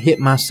win the hit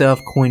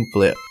myself coin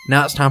flip.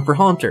 Now it's time for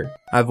Haunter.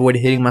 I avoid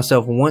hitting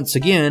myself once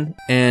again,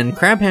 and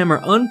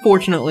Crabhammer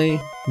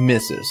unfortunately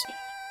misses.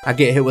 I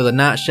get hit with a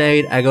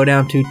Nightshade, I go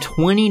down to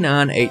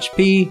 29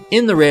 HP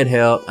in the red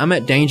health. I'm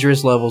at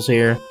dangerous levels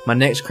here. My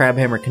next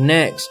Crabhammer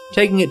connects,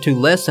 taking it to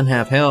less than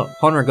half health.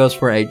 Haunter goes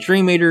for a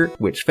Dream Eater,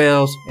 which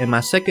fails, and my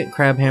second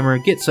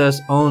Crabhammer gets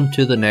us on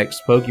to the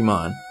next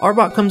Pokemon.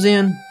 Arbok comes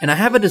in, and I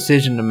have a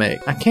decision to make.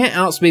 I can't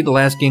outspeed the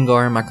last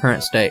Gengar in my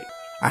current state.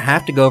 I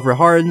have to go for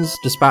Hardens,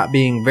 despite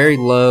being very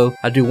low.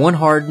 I do one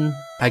Harden,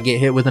 I get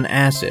hit with an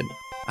Acid.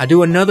 I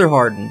do another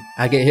Harden,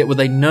 I get hit with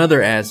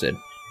another Acid.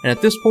 And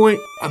at this point,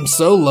 I'm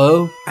so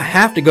low, I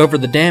have to go for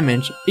the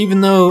damage, even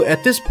though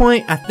at this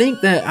point, I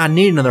think that I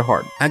need another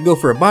heart. I go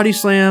for a Body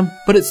Slam,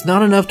 but it's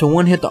not enough to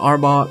one-hit the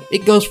Arbok.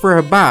 It goes for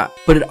a Bite,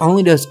 but it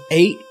only does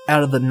 8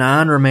 out of the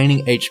 9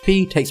 remaining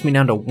HP, takes me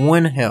down to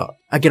 1 health.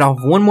 I get off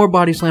one more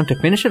Body Slam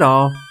to finish it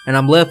off, and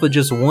I'm left with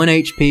just 1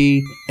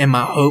 HP and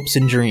my hopes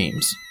and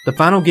dreams. The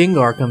final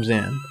Gengar comes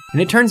in,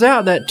 and it turns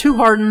out that 2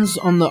 Hardens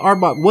on the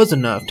Arbok was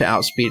enough to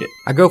outspeed it.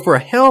 I go for a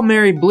Hail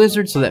Mary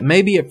Blizzard so that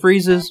maybe it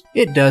freezes.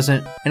 It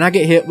doesn't, and I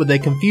get hit with a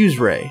Confuse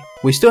Ray.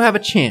 We still have a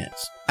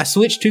chance. I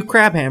switch to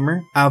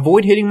Crabhammer. I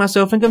avoid hitting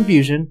myself in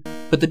confusion,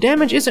 but the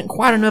damage isn't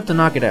quite enough to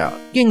knock it out.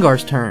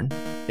 Gengar's turn.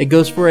 It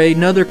goes for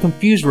another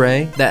Confuse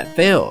Ray that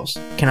fails.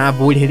 Can I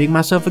avoid hitting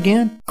myself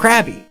again?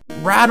 Krabby,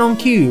 right on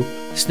cue,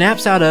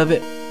 snaps out of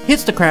it,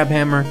 hits the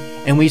Crabhammer,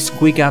 and we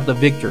squeak out the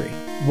victory.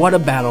 What a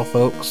battle,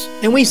 folks.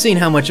 And we've seen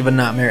how much of a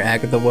nightmare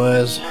Agatha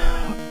was.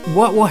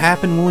 What will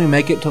happen when we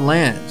make it to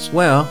Lance?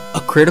 Well, a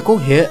critical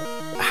hit,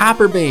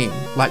 Hyper Beam.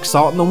 Like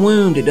salt in the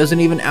wound, it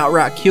doesn't even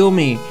outright kill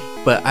me.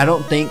 But I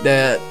don't think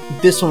that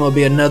this one will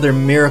be another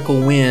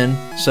miracle win.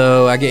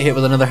 So I get hit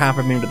with another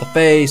Hyper Beam to the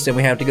face, and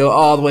we have to go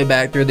all the way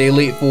back through the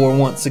Elite Four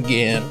once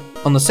again.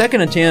 On the second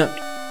attempt,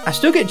 I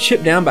still get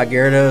chipped down by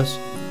Gyarados.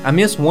 I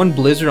miss one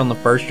Blizzard on the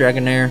first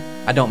Dragonair.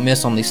 I don't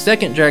miss on the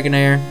second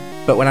Dragonair.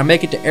 But when I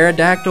make it to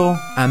Aerodactyl,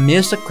 I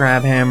miss a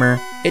Crabhammer.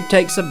 It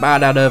takes a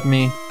bite out of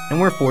me, and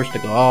we're forced to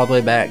go all the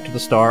way back to the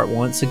start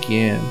once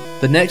again.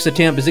 The next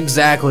attempt is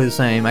exactly the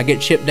same. I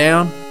get chipped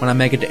down when I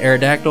make it to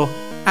Aerodactyl.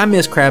 I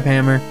miss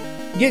Crabhammer,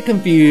 get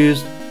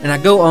confused, and I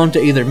go on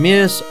to either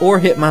miss or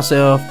hit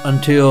myself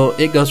until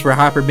it goes for a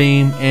Hyper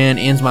Beam and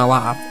ends my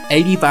life.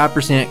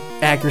 85%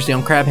 accuracy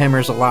on Crabhammer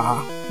is a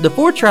lie. The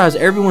fourth try is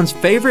everyone's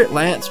favorite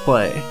Lance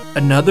play.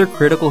 Another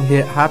critical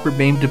hit Hyper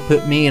Beam to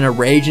put me in a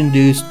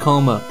rage-induced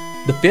coma.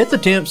 The fifth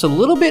attempt's a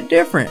little bit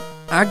different.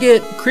 I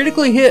get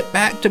critically hit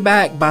back to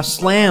back by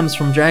slams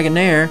from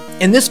Dragonair,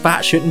 and this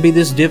fight shouldn't be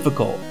this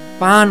difficult.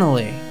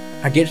 Finally,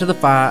 I get to the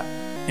fight,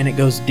 and it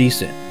goes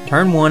decent.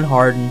 Turn 1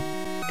 Harden,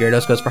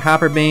 Gyarados goes for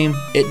Hyper Beam,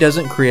 it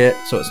doesn't crit,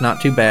 so it's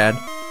not too bad.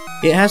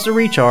 It has to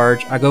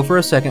recharge, I go for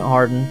a second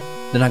Harden,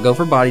 then I go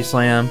for Body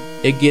Slam,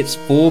 it gets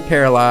full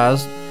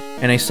paralyzed,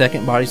 and a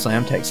second Body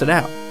Slam takes it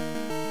out.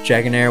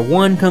 Dragonair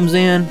 1 comes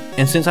in,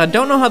 and since I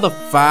don't know how the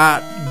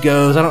fight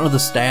goes, I don't know the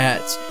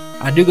stats,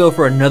 I do go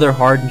for another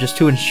Harden just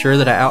to ensure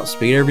that I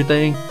outspeed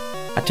everything.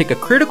 I take a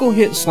critical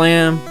hit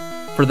slam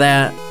for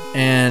that,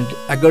 and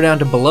I go down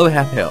to below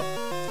half health.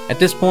 At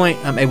this point,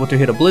 I'm able to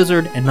hit a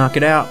blizzard and knock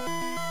it out.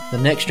 The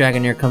next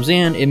Dragonair comes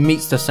in, it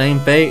meets the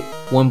same fate,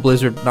 one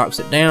blizzard knocks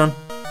it down.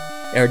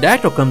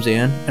 Aerodactyl comes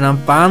in, and I'm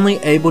finally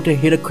able to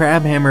hit a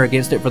Crabhammer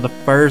against it for the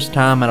first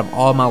time out of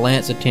all my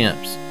Lance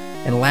attempts.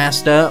 And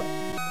last up,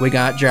 we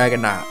got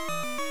Dragonite.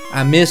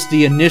 I missed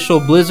the initial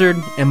blizzard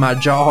and my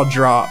jaw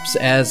drops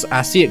as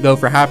I see it go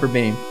for Hyper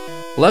Beam.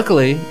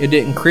 Luckily, it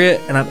didn't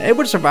crit and I'm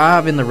able to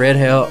survive in the red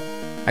health.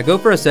 I go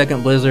for a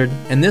second blizzard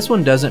and this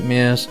one doesn't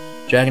miss.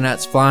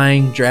 Dragonite's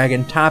flying,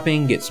 dragon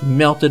typing gets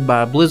melted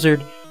by a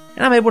blizzard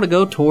and I'm able to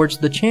go towards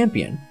the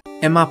champion.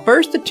 And my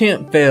first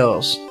attempt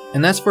fails,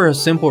 and that's for a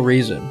simple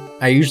reason.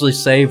 I usually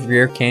save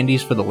rare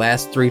candies for the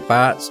last 3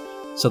 fights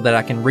so that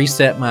I can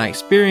reset my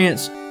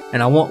experience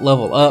and I won't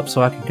level up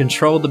so I can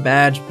control the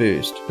badge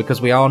boost,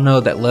 because we all know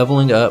that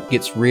leveling up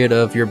gets rid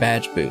of your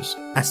badge boost.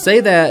 I say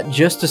that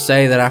just to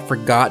say that I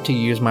forgot to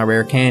use my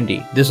rare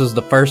candy. This was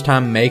the first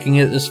time making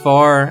it this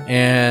far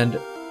and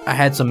I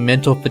had some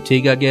mental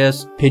fatigue, I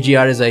guess.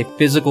 Pidgeot is a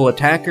physical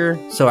attacker,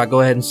 so I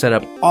go ahead and set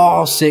up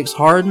all 6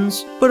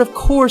 hardens. But of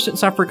course,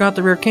 since I forgot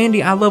the rare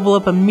candy, I level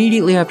up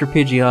immediately after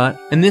Pidgeot,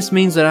 and this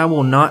means that I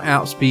will not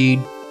outspeed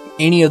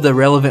any of the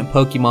relevant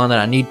Pokemon that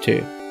I need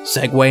to.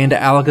 Segue into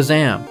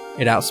Alakazam.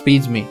 It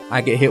outspeeds me.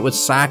 I get hit with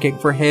Psychic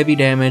for heavy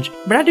damage,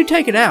 but I do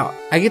take it out.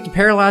 I get the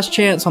Paralyzed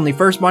chance on the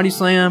first Body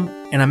Slam,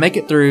 and I make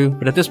it through,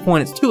 but at this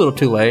point it's too little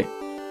too late.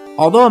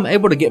 Although I'm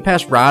able to get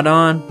past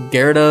Rhydon,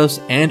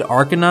 Gyarados, and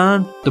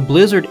Arcanine, the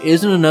Blizzard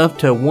isn't enough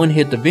to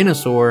one-hit the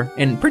Venusaur,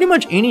 and pretty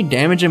much any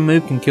damaging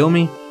move can kill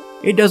me.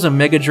 It does a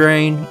Mega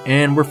Drain,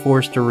 and we're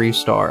forced to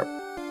restart.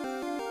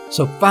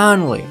 So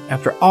finally,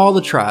 after all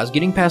the tries,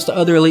 getting past the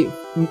other Elite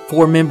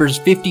Four members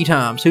 50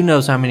 times, who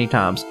knows how many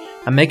times,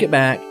 I make it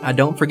back. I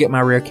don't forget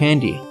my rare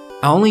candy.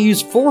 I only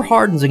use 4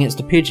 Hardens against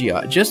the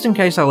Pidgeot, just in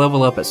case I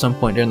level up at some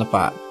point during the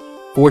fight.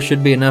 4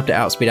 should be enough to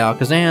outspeed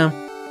Alakazam,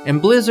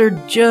 and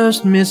Blizzard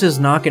just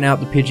misses knocking out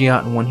the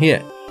Pidgeot in one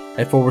hit.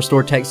 A full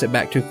restore takes it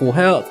back to full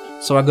health,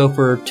 so I go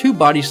for 2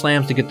 Body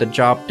Slams to get the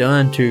job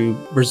done to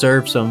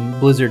reserve some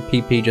Blizzard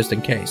PP just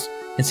in case.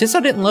 And since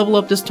I didn't level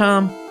up this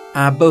time,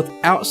 I both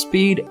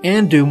outspeed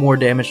and do more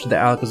damage to the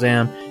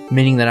Alakazam,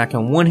 meaning that I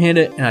can one-hit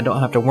it and I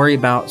don't have to worry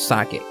about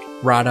Psychic.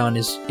 Rhydon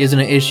isn't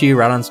an issue,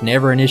 Rhydon's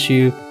never an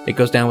issue, it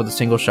goes down with a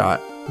single shot.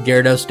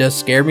 Gyarados does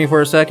scare me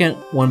for a second,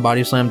 1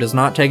 Body Slam does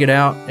not take it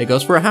out, it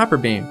goes for a Hyper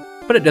Beam,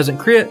 but it doesn't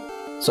crit,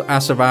 so I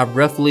survive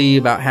roughly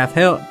about half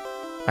health.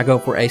 I go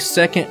for a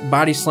second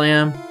Body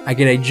Slam, I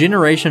get a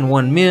Generation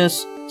 1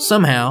 miss,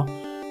 somehow,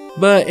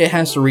 but it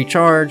has to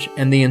recharge,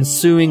 and the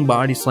ensuing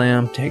Body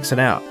Slam takes it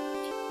out.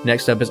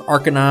 Next up is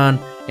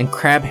Arcanine, and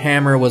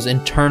Crabhammer was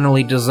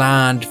internally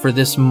designed for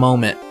this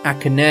moment. I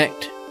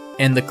connect,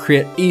 and the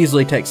crit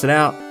easily takes it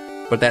out,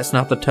 but that's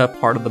not the tough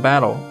part of the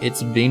battle,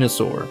 it's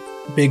Venusaur.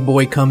 Big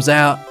boy comes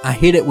out, I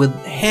hit it with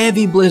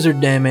heavy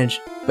blizzard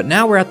damage, but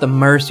now we're at the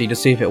mercy to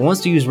see if it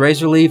wants to use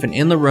Razor Leaf and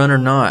end the run or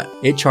not.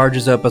 It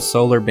charges up a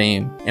Solar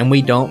Beam, and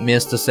we don't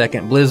miss the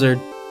second blizzard,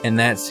 and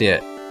that's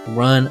it.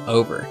 Run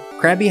over.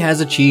 Krabby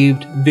has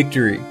achieved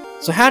victory.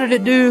 So how did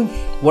it do?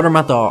 What are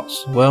my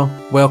thoughts? Well,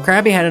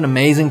 Krabby had an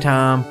amazing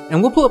time,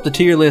 and we'll pull up the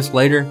tier list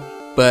later,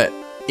 but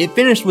it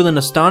finished with an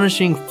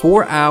astonishing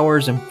 4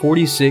 hours and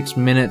 46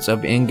 minutes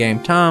of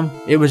in-game time.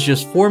 It was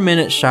just 4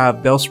 minutes shy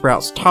of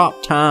Bellsprout's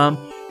top time,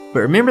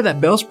 but remember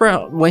that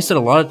Bellsprout wasted a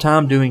lot of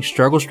time doing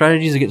struggle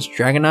strategies against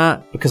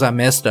Dragonite because I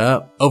messed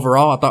up.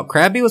 Overall, I thought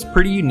Krabby was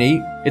pretty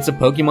unique. It's a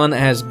Pokemon that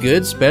has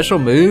good special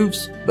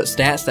moves, but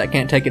stats that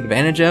can't take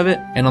advantage of it.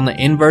 And on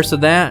the inverse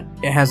of that,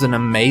 it has an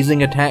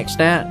amazing attack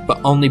stat,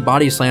 but only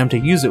Body Slam to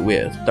use it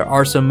with. There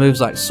are some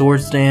moves like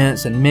Swords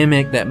Dance and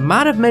Mimic that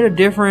might have made a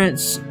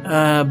difference,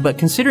 but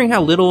considering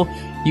how little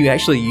you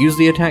actually use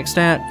the attack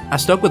stat, I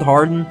stuck with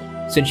Harden,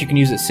 since you can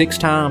use it 6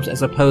 times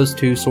as opposed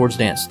to Swords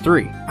Dance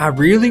 3. I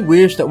really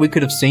wish that we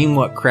could have seen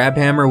what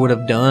Crabhammer would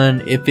have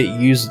done if it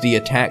used the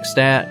attack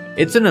stat.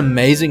 It's an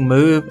amazing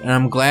move, and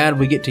I'm glad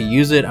we get to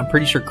use it. I'm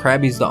pretty sure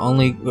Krabby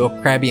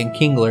and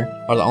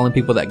Kingler are the only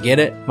people that get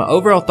it. My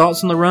overall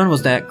thoughts on the run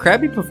was that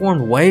Krabby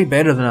performed way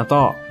better than I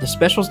thought. The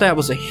special stat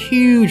was a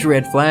huge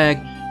red flag,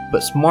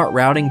 but smart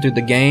routing through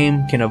the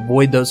game can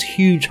avoid those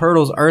huge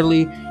hurdles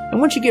early. And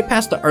once you get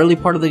past the early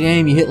part of the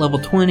game, you hit level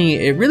 20,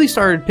 it really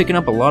started picking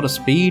up a lot of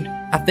speed.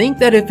 I think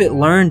that if it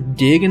learned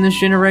Dig in this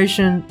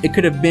generation, it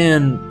could have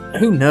been,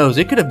 who knows,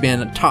 it could have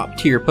been a top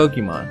tier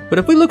Pokemon. But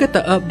if we look at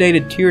the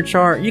updated tier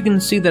chart, you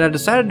can see that I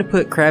decided to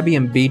put Krabby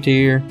in B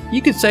tier.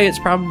 You could say it's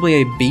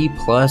probably a B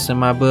plus in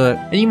my book.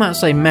 And you might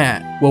say,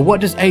 Matt, well, what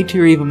does A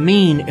tier even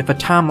mean if a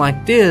time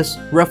like this,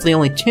 roughly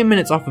only 10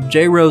 minutes off of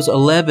J-Rose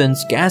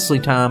 11's Ghastly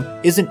time,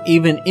 isn't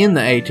even in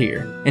the A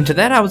tier? And to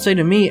that I would say,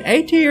 to me,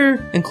 A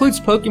tier includes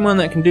Pokemon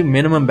that can do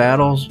minimum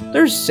battles.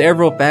 There's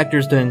several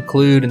factors to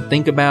include and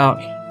think about,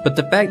 but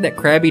the fact that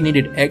Krabby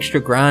needed extra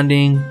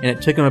grinding and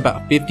it took him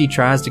about 50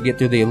 tries to get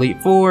through the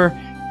Elite Four,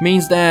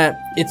 means that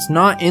it's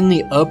not in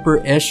the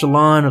upper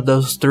echelon of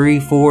those 3,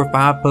 4,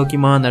 5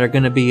 Pokemon that are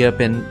going to be up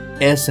in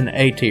S and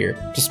A tier,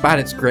 despite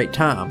its great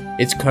time.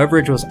 Its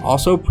coverage was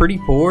also pretty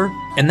poor,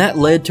 and that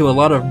led to a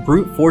lot of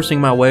brute forcing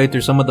my way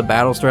through some of the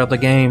battles throughout the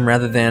game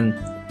rather than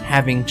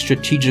having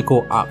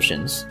strategical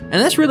options. And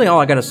that's really all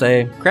I gotta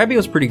say. Krabby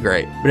was pretty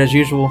great, but as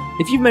usual,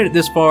 if you've made it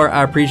this far,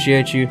 I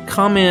appreciate you.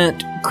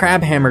 Comment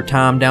Crabhammer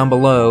time down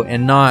below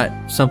and not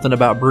something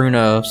about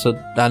Bruno so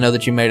I know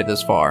that you made it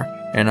this far.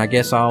 And I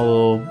guess I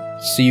will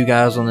see you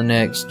guys on the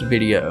next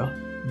video.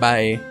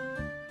 Bye.